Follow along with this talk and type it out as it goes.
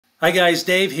Hi guys,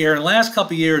 Dave here. In the last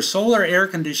couple of years, solar air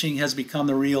conditioning has become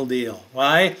the real deal.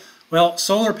 Why? Well,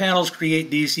 solar panels create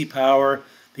DC power.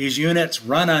 These units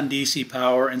run on DC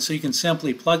power, and so you can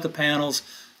simply plug the panels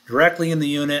directly in the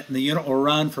unit, and the unit will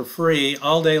run for free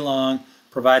all day long,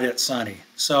 provided it's sunny.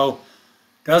 So,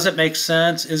 does it make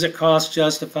sense? Is it cost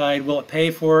justified? Will it pay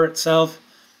for itself?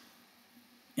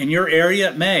 In your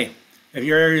area, it may. If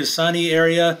your area is a sunny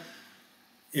area,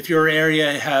 if your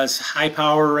area has high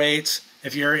power rates,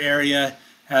 if your area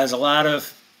has a lot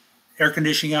of air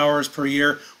conditioning hours per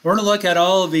year, we're going to look at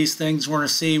all of these things. We're going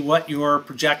to see what your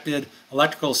projected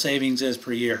electrical savings is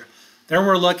per year. Then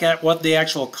we're going to look at what the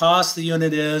actual cost of the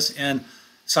unit is and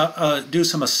do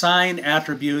some assigned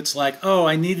attributes like, oh,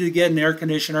 I needed to get an air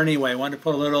conditioner anyway. I wanted to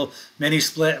put a little mini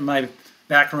split in my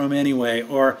back room anyway.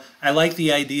 Or I like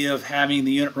the idea of having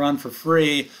the unit run for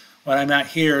free when I'm not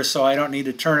here, so I don't need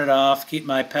to turn it off, keep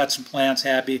my pets and plants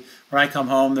happy. When I come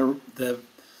home,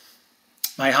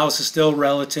 my house is still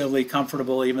relatively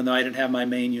comfortable even though I didn't have my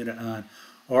main unit on.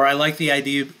 Or I like the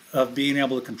idea of being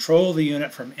able to control the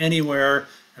unit from anywhere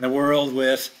in the world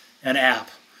with an app.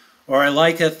 Or I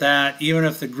like it that even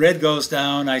if the grid goes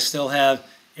down, I still have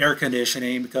air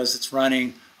conditioning because it's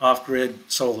running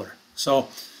off-grid solar. So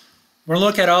we're going to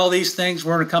look at all these things.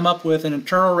 We're going to come up with an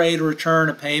internal rate of return,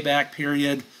 a payback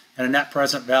period, and a net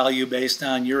present value based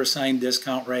on your assigned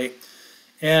discount rate.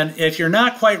 And if you're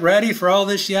not quite ready for all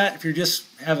this yet, if you just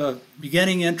have a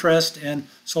beginning interest in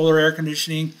solar air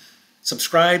conditioning,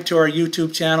 subscribe to our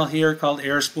YouTube channel here called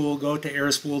AirSpool. Go to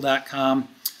airspool.com.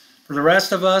 For the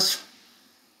rest of us,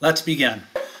 let's begin.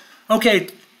 Okay,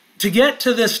 to get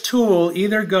to this tool,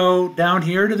 either go down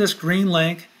here to this green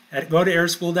link, go to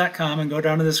airspool.com and go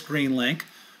down to this green link,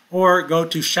 or go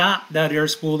to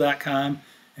shop.airspool.com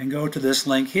and go to this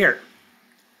link here.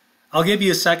 I'll give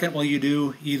you a second while you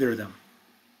do either of them.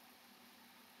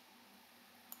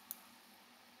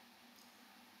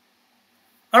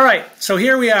 All right, so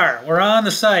here we are. We're on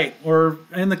the site. We're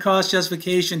in the cost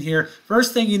justification here.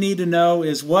 First thing you need to know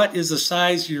is what is the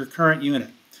size of your current unit.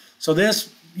 So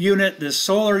this unit, this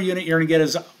solar unit you're going to get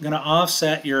is going to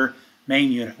offset your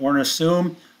main unit. We're going to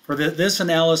assume for this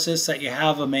analysis that you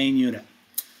have a main unit.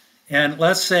 And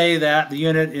let's say that the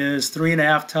unit is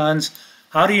 3.5 tons.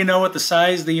 How do you know what the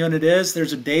size of the unit is?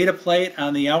 There's a data plate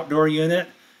on the outdoor unit.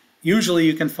 Usually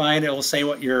you can find it will say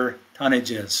what your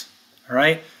tonnage is. All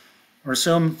right? Or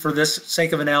assume for this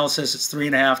sake of analysis it's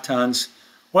 3.5 tons.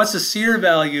 What's the SEER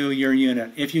value of your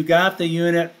unit? If you got the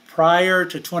unit prior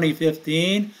to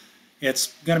 2015,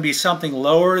 it's going to be something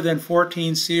lower than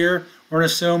 14 SEER. We're going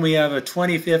to assume we have a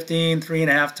 2015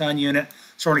 3.5 ton unit,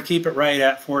 so we're going to keep it right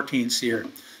at 14 SEER.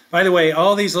 By the way,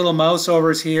 all these little mouse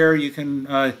overs here, you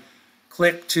can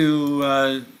click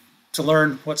to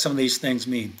learn what some of these things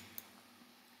mean.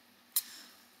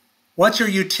 What's your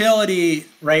utility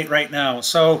rate right now?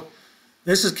 So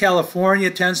this is California,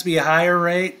 it tends to be a higher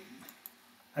rate.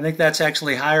 I think that's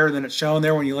actually higher than it's shown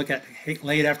there when you look at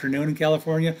late afternoon in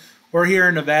California. We're here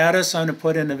in Nevada, so I'm going to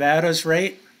put in Nevada's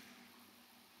rate.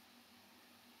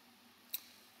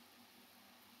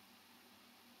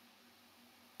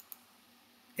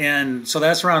 And so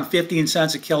that's around 15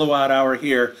 cents a kilowatt hour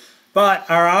here. But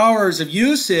our hours of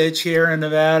usage here in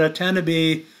Nevada tend to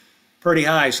be pretty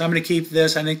high. So I'm going to keep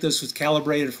this. I think this was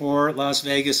calibrated for Las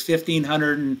Vegas,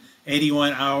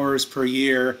 1,581 hours per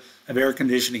year of air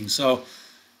conditioning. So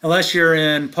unless you're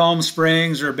in Palm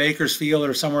Springs or Bakersfield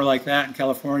or somewhere like that in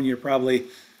California, you're probably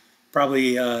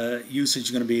usage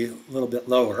is going to be a little bit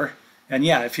lower. And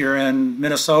yeah, if you're in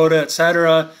Minnesota,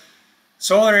 etc.,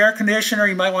 solar air conditioner,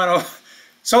 you might want to.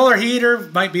 Solar heater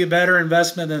might be a better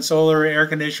investment than solar air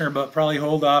conditioner, but probably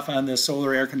hold off on this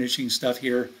solar air conditioning stuff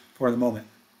here for the moment.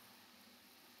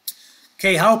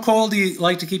 Okay, how cold do you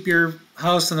like to keep your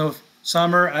house in the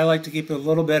summer? I like to keep it a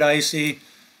little bit icy.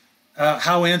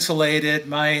 How insulated?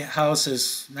 My house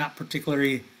is not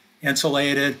particularly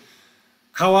insulated.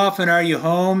 How often are you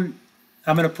home?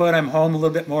 I'm going to put I'm home a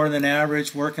little bit more than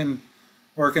average, working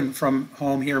from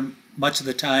home here much of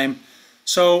the time.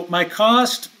 So my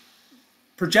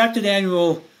projected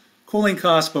annual cooling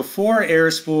cost before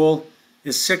AirSpool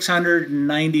is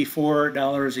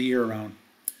 $694 a year around.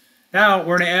 Now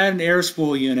we're going to add an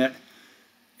AirSpool unit.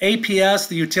 APS,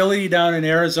 the utility down in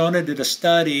Arizona, did a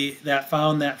study that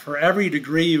found that for every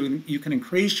degree you can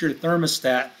increase your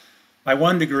thermostat by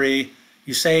 1 degree,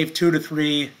 you save 2 to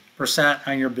 3%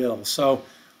 on your bill. So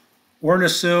we're going to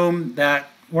assume that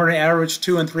we're going to average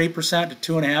 2 and 3%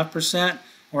 to 2.5%.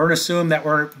 We're going to assume that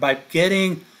by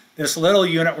getting this little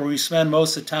unit where we spend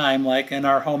most of the time, like in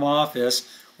our home office,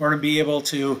 we're going to be able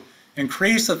to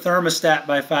increase the thermostat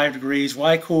by 5 degrees.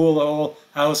 Why cool the whole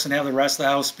house and have the rest of the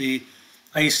house be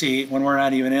icy when we're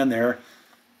not even in there.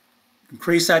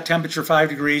 Increase that temperature 5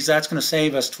 degrees, that's going to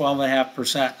save us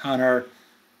 12.5% on our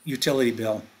utility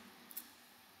bill.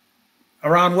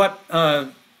 Around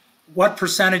what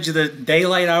percentage of the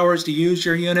daylight hours do you use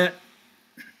your unit?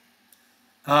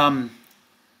 I'm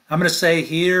going to say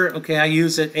here, okay, I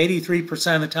use it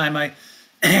 83% of the time I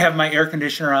have my air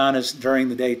conditioner on is during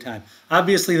the daytime.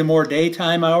 Obviously, the more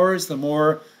daytime hours, the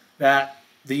more that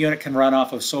the unit can run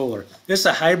off of solar. This is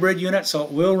a hybrid unit, so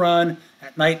it will run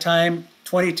at nighttime,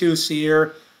 22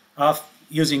 SEER off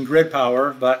using grid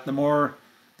power, but the more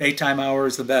daytime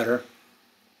hours, the better.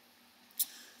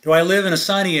 Do I live in a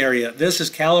sunny area? This is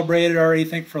calibrated already, I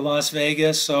think, for Las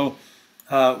Vegas, so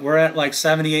we're at like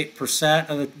 78%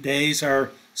 of the days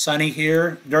are sunny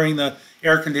here during the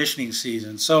air conditioning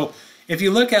season. So if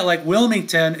you look at like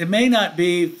Wilmington, it may not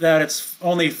be that it's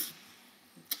only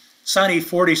sunny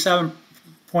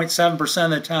 47.7%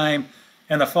 of the time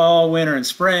in the fall, winter, and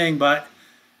spring, but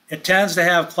it tends to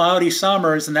have cloudy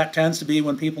summers, and that tends to be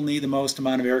when people need the most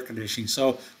amount of air conditioning.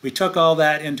 So we took all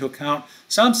that into account.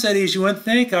 Some cities you wouldn't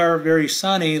think are very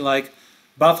sunny, like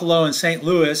Buffalo and St.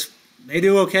 Louis, they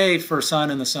do okay for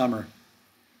sun in the summer.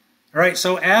 All right,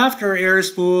 so after air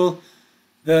spool,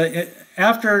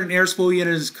 after an air spool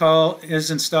unit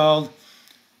is installed,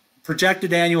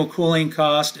 projected annual cooling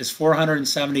cost is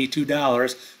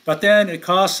 $472, but then it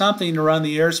costs something to run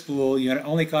the air spool unit. It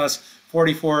only costs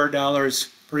 $44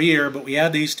 per year, but we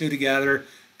add these two together,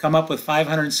 come up with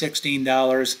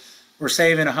 $516. We're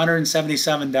saving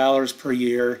 $177 per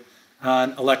year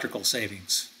on electrical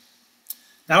savings.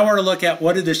 Now we're going to look at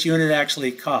what did this unit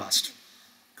actually cost.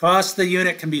 Cost of the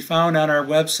unit can be found on our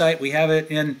website. We have it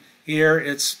in here.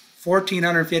 It's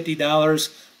 $1,450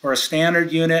 for a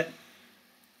standard unit.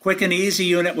 Quick and easy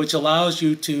unit, which allows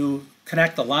you to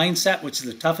connect the line set, which is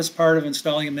the toughest part of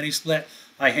installing a mini split,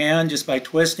 by hand, just by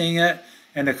twisting it,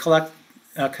 and to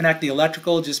connect the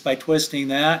electrical just by twisting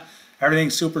that.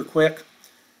 Everything's super quick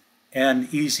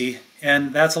and easy.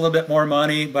 And that's a little bit more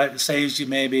money, but it saves you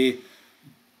maybe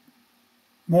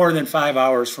more than 5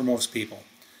 hours for most people.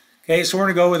 Okay, so we're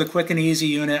going to go with a quick and easy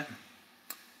unit.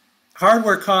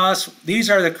 Hardware costs, these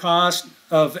are the costs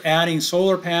of adding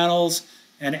solar panels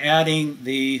and adding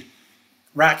the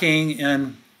racking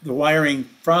and the wiring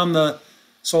from the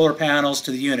solar panels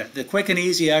to the unit. The quick and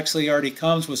easy actually already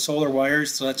comes with solar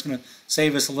wires, so that's going to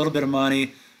save us a little bit of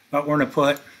money, but we're going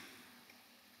to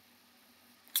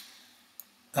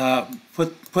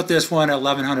put this one at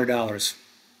 $1,100.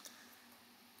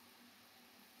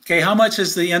 Okay, how much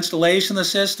is the installation of the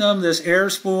system? This air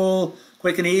spool,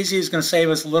 quick and easy, is going to save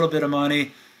us a little bit of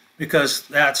money because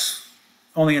that's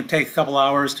only going to take a couple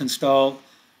hours to install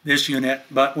this unit,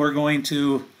 but we're going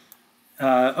to,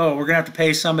 we're going to have to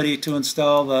pay somebody to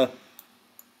install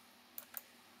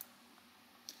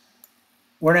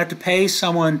we're going to have to pay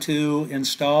someone to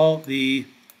install the,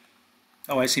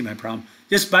 oh, I see my problem.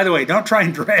 Just, by the way, don't try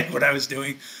and drag what I was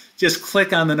doing. Just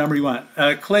click on the number you want.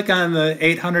 Click on the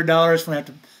 $800. We're going to have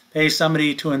to pay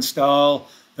somebody to install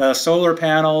the solar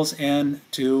panels and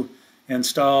to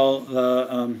install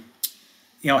the,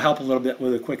 help a little bit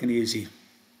with a quick and easy.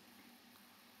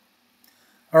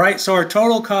 All right, so our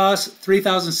total cost,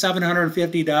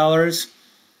 $3,750.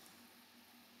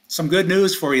 Some good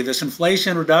news for you. This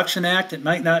Inflation Reduction Act, it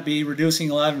might not be reducing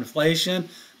a lot of inflation,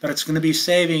 but it's going to be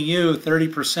saving you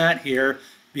 30% here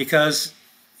because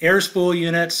air spool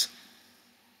units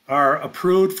are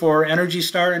approved for Energy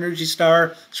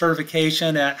Star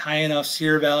certification at high enough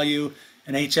SEER value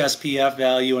and HSPF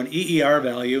value and EER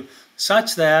value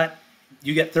such that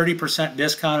you get 30%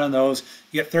 discount on those.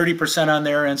 You get 30% on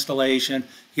their installation.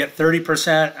 You get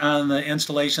 30% on the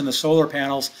installation of the solar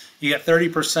panels. You get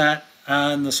 30%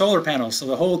 on the solar panels. So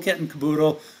the whole kit and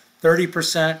caboodle,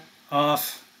 30%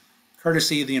 off,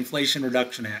 courtesy of the Inflation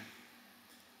Reduction Act.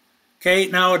 Okay,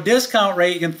 now a discount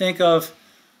rate, you can think of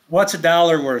what's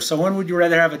 $1 worth. So when would you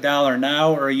rather have $1,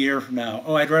 now or a year from now?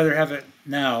 Oh, I'd rather have it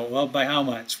now. Well, by how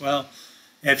much? Well,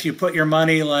 if you put your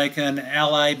money like an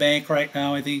Ally Bank right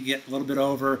now, I think you get a little bit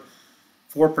over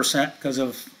 4% because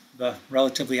of the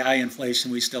relatively high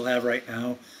inflation we still have right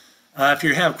now. If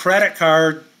you have credit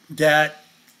card debt,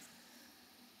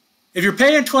 if you're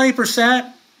paying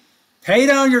 20%, pay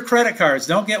down your credit cards.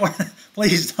 Don't get one.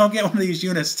 Please don't get one of these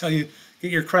units until you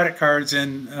get your credit cards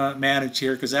in managed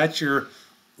here, because that's your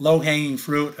low-hanging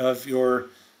fruit of your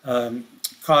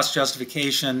cost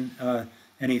justification.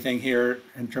 Anything here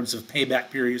in terms of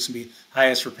payback periods can be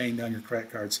highest for paying down your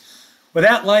credit cards. With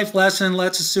that life lesson,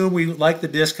 let's assume we like the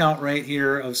discount rate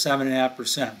here of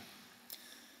 7.5%.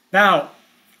 Now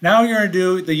you're going to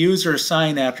do the user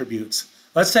assign attributes.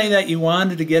 Let's say that you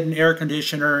wanted to get an air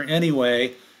conditioner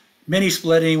anyway, mini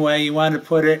split anyway. You wanted to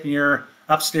put it in your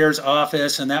upstairs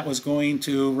office, and that was going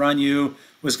to run you,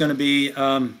 was going to be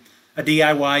a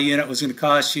DIY unit, was going to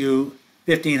cost you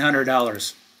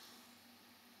 $1,500.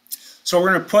 So we're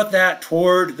going to put that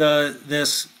toward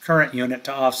this current unit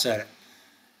to offset it.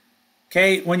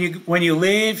 Okay, when you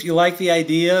leave, you like the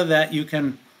idea that you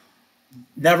can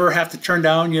never have to turn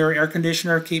down your air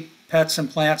conditioner, keep pets and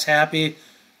plants happy.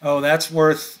 Oh, that's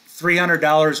worth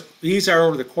 $300. These are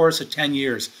over the course of 10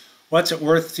 years. What's it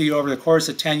worth to you over the course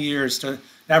of 10 years to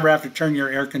never have to turn your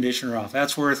air conditioner off?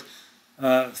 That's worth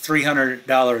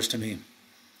 $300 to me.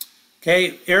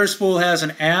 Okay, AirSpool has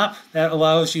an app that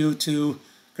allows you to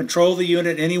control the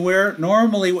unit anywhere.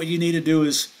 Normally what you need to do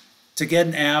is to get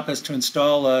an app is to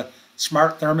install a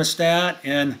smart thermostat,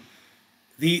 and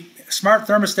the smart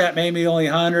thermostat may be only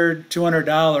 $100,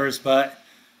 $200, but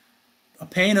a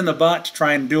pain in the butt to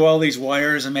try and do all these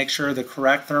wires and make sure the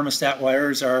correct thermostat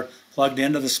wires are plugged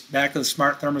into the back of the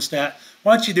smart thermostat.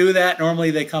 Once you do that, normally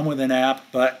they come with an app,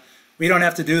 but we don't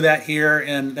have to do that here,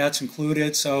 and that's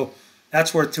included, so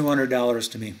that's worth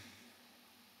 $200 to me.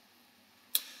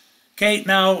 Okay,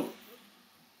 now,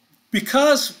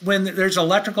 because when there's an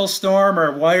electrical storm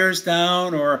or wires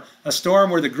down or a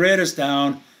storm where the grid is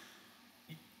down,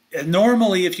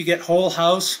 normally if you get whole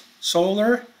house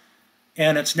solar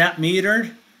and it's net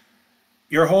metered,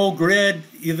 your whole grid,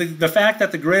 the fact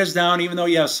that the grid is down, even though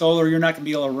you have solar, you're not going to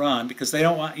be able to run because they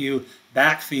don't want you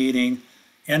backfeeding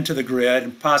into the grid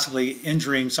and possibly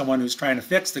injuring someone who's trying to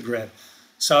fix the grid.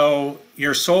 So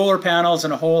your solar panels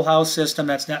in a whole house system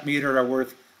that's net metered are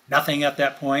worth nothing at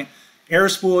that point.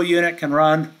 AirSpool unit can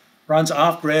runs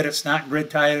off grid. It's not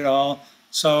grid tied at all.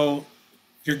 So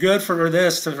you're good for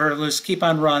this to just keep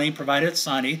on running, provided it's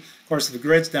sunny. Of course, if the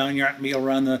grid's down, you're not going to be able to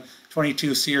run the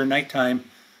 22 SEER nighttime,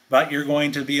 but you're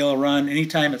going to be able to run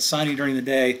anytime it's sunny during the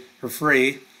day for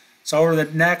free. So over the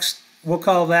next, we'll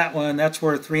call that one, that's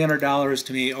worth $300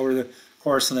 to me over the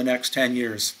course of the next 10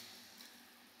 years.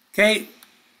 Okay,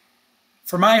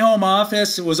 for my home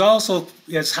office,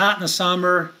 it's hot in the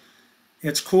summer,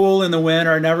 it's cool in the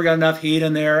winter, I never got enough heat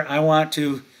in there.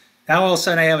 Now all of a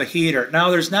sudden I have a heater.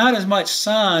 Now there's not as much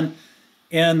sun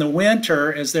in the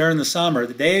winter as there in the summer.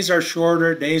 The days are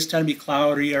shorter, days tend to be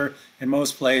cloudier in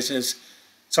most places.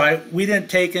 So we didn't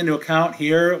take into account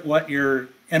here what your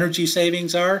energy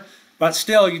savings are, but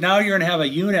still now you're going to have a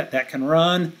unit that can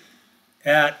run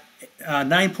at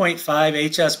 9.5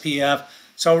 HSPF.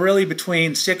 So really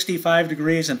between 65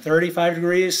 degrees and 35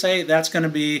 degrees, say, that's going to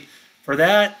be, for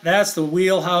that's the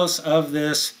wheelhouse of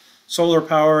this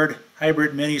solar-powered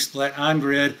hybrid mini-split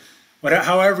on-grid.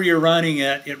 However you're running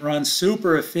it, it runs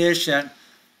super efficient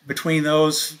between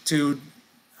those two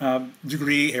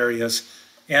degree areas.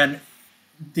 And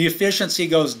the efficiency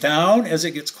goes down as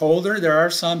it gets colder. There are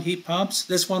some heat pumps.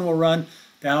 This one will run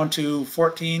down to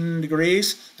 14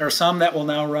 degrees. There are some that will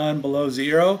now run below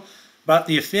zero. But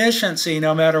the efficiency,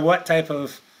 no matter what type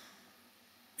of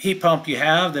heat pump you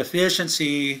have, the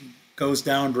efficiency goes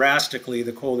down drastically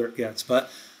the colder it gets.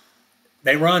 But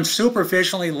they run super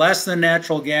efficiently, less than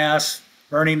natural gas,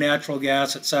 burning natural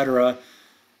gas, etc.,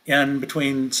 in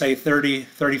between, say, 30,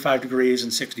 35 degrees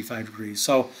and 65 degrees.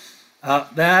 So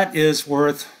that is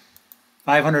worth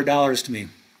 $500 to me.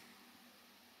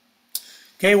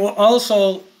 Okay, well,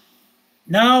 also,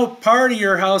 now part of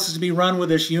your house is to be run with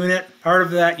this unit. Part of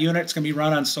that unit is going to be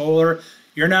run on solar.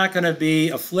 You're not going to be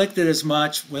afflicted as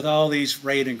much with all these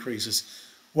rate increases.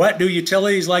 What do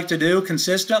utilities like to do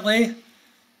consistently?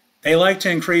 They like to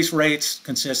increase rates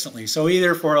consistently. So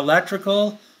either for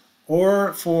electrical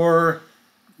or for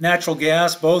natural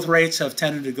gas, both rates have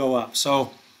tended to go up.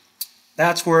 So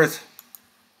that's worth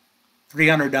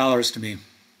 $300 to me.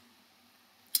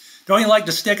 Don't you like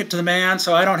to stick it to the man?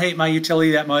 So I don't hate my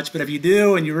utility that much, but if you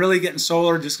do and you're really getting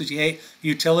solar just because you hate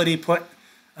utility, put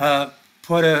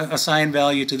a sign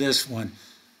value to this one.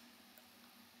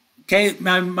 Okay,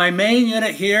 my main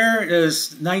unit here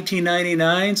is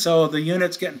 1999, so the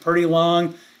unit's getting pretty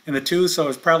long in the tooth, so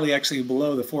it's probably actually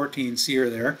below the 14 SEER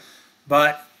there.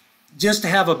 But just to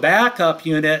have a backup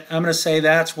unit, I'm going to say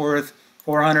that's worth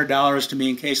 $400 to me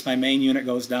in case my main unit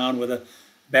goes down with a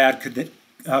bad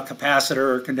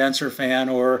capacitor or condenser fan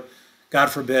or, God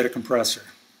forbid, a compressor.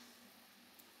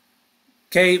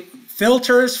 Okay,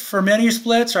 filters for mini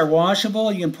splits are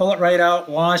washable. You can pull it right out,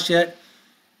 wash it.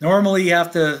 Normally you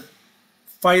have to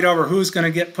fight over who's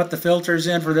going to put the filters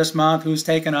in for this month, who's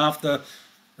taking off the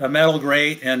metal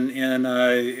grate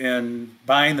and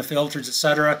buying the filters,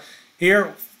 etc.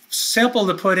 Here, simple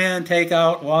to put in, take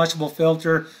out, washable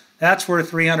filter. That's worth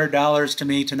 $300 to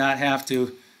me to not have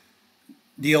to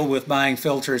deal with buying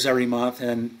filters every month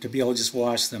and to be able to just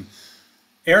wash them.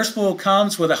 Air spool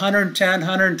comes with a 110,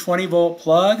 120 volt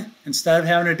plug instead of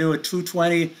having to do a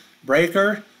 220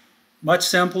 breaker. Much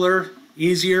simpler,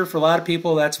 easier for a lot of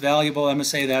people. That's valuable. I'm going to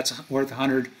say that's worth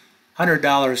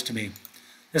 $100 to me.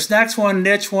 This next one,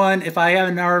 niche one, if I have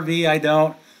an RV, I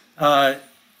don't. A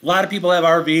lot of people have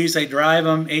RVs. They drive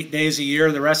them 8 days a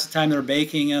year. The rest of the time they're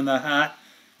baking in the hot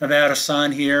Nevada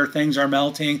sun here. Things are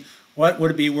melting. What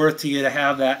would it be worth to you to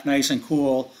have that nice and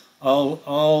cool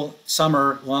all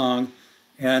summer long,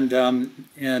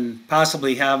 and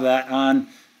possibly have that on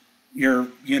your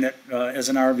unit as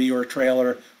an RV or a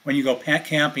trailer when you go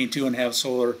camping too, and have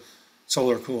solar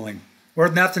cooling?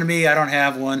 Worth nothing to me. I don't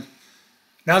have one.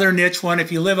 Another niche one,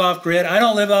 if you live off grid. I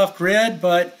don't live off grid,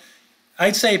 but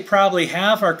I'd say probably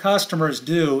half our customers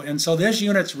do, and so this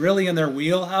unit's really in their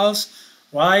wheelhouse.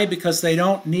 Why? Because they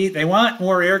want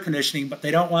more air conditioning, but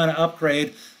they don't want to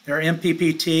upgrade their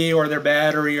MPPT or their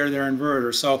battery or their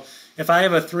inverter. So if I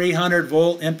have a 300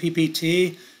 volt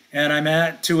MPPT and I'm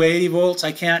at 280 volts,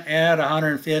 I can't add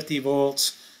 150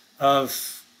 volts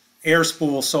of air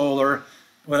spool solar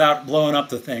without blowing up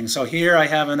the thing. So here I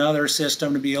have another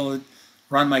system to be able to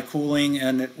run my cooling,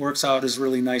 and it works out as a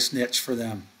really nice niche for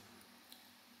them.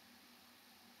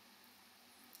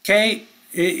 Okay,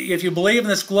 if you believe in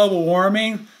this global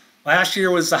warming, last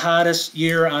year was the hottest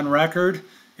year on record.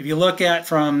 If you look at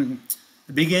from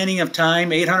the beginning of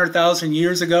time, 800,000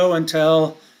 years ago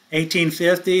until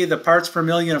 1850, the parts per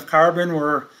million of carbon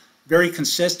were very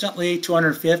consistently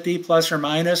 250 plus or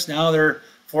minus. Now they're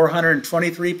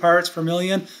 423 parts per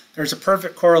million. There's a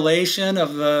perfect correlation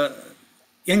of the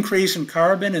increase in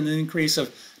carbon and the increase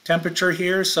of temperature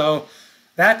here. So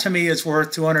that to me is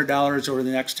worth $200 over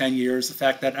the next 10 years, the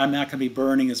fact that I'm not going to be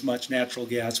burning as much natural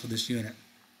gas with this unit.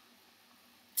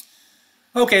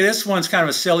 Okay, this one's kind of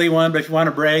a silly one, but if you want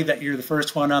to brag that you're the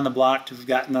first one on the block to have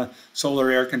gotten a solar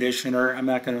air conditioner, I'm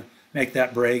not going to make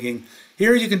that bragging.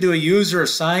 Here you can do a user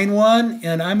assign one,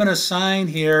 and I'm going to assign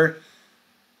here.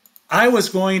 I was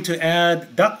going to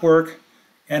add ductwork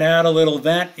and add a little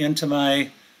vent into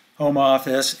my home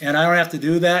office, and I don't have to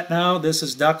do that now. This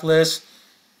is ductless,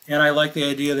 and I like the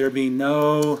idea of there being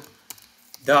no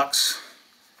ducts,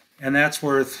 and that's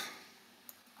worth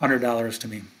 $100 to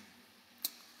me.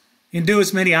 You can do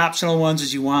as many optional ones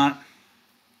as you want.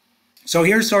 So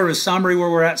here's sort of a summary where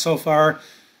we're at so far.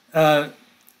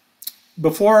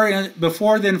 Before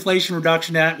the Inflation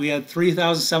Reduction Act, we had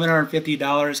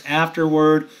 $3,750.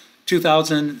 Afterward,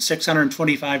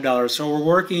 $2,625. So we're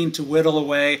working to whittle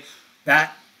away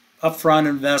that upfront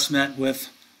investment with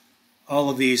all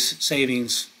of these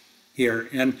savings here.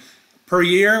 And per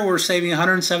year, we're saving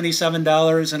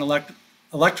 $177 in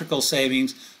electrical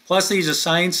savings, plus these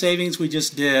assigned savings we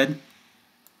just did.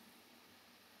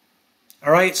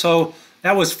 All right, so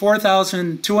that was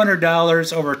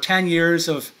 $4,200 over 10 years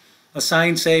of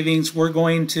assigned savings. We're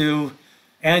going to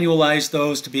annualize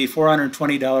those to be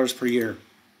 $420 per year.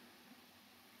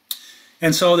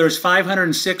 And so there's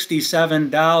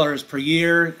 $567 per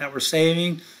year that we're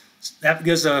saving. That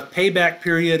gives a payback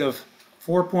period of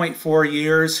 4.4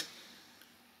 years.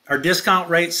 Our discount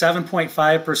rate,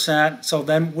 7.5%. So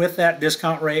then with that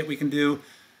discount rate, we can do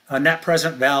a net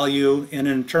present value and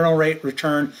an internal rate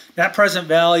return. Net present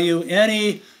value,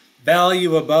 any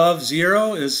value above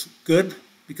 0 is good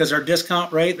because our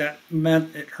discount rate, that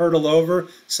meant it hurdled over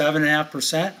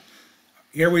 7.5%.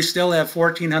 Here we still have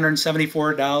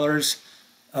 $1,474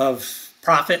 of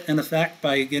profit in effect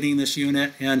by getting this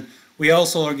unit, and we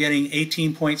also are getting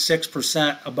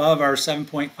 18.6% above our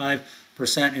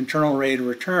 7.5% internal rate of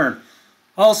return.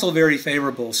 Also very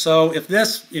favorable. So if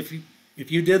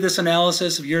you did this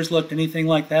analysis, if yours looked anything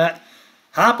like that,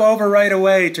 hop over right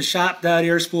away to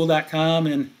shop.airspool.com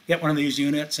and get one of these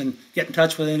units and get in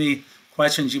touch with any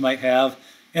questions you might have.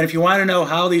 And if you want to know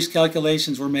how these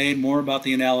calculations were made, more about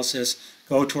the analysis,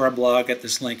 go to our blog at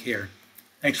this link here.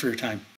 Thanks for your time.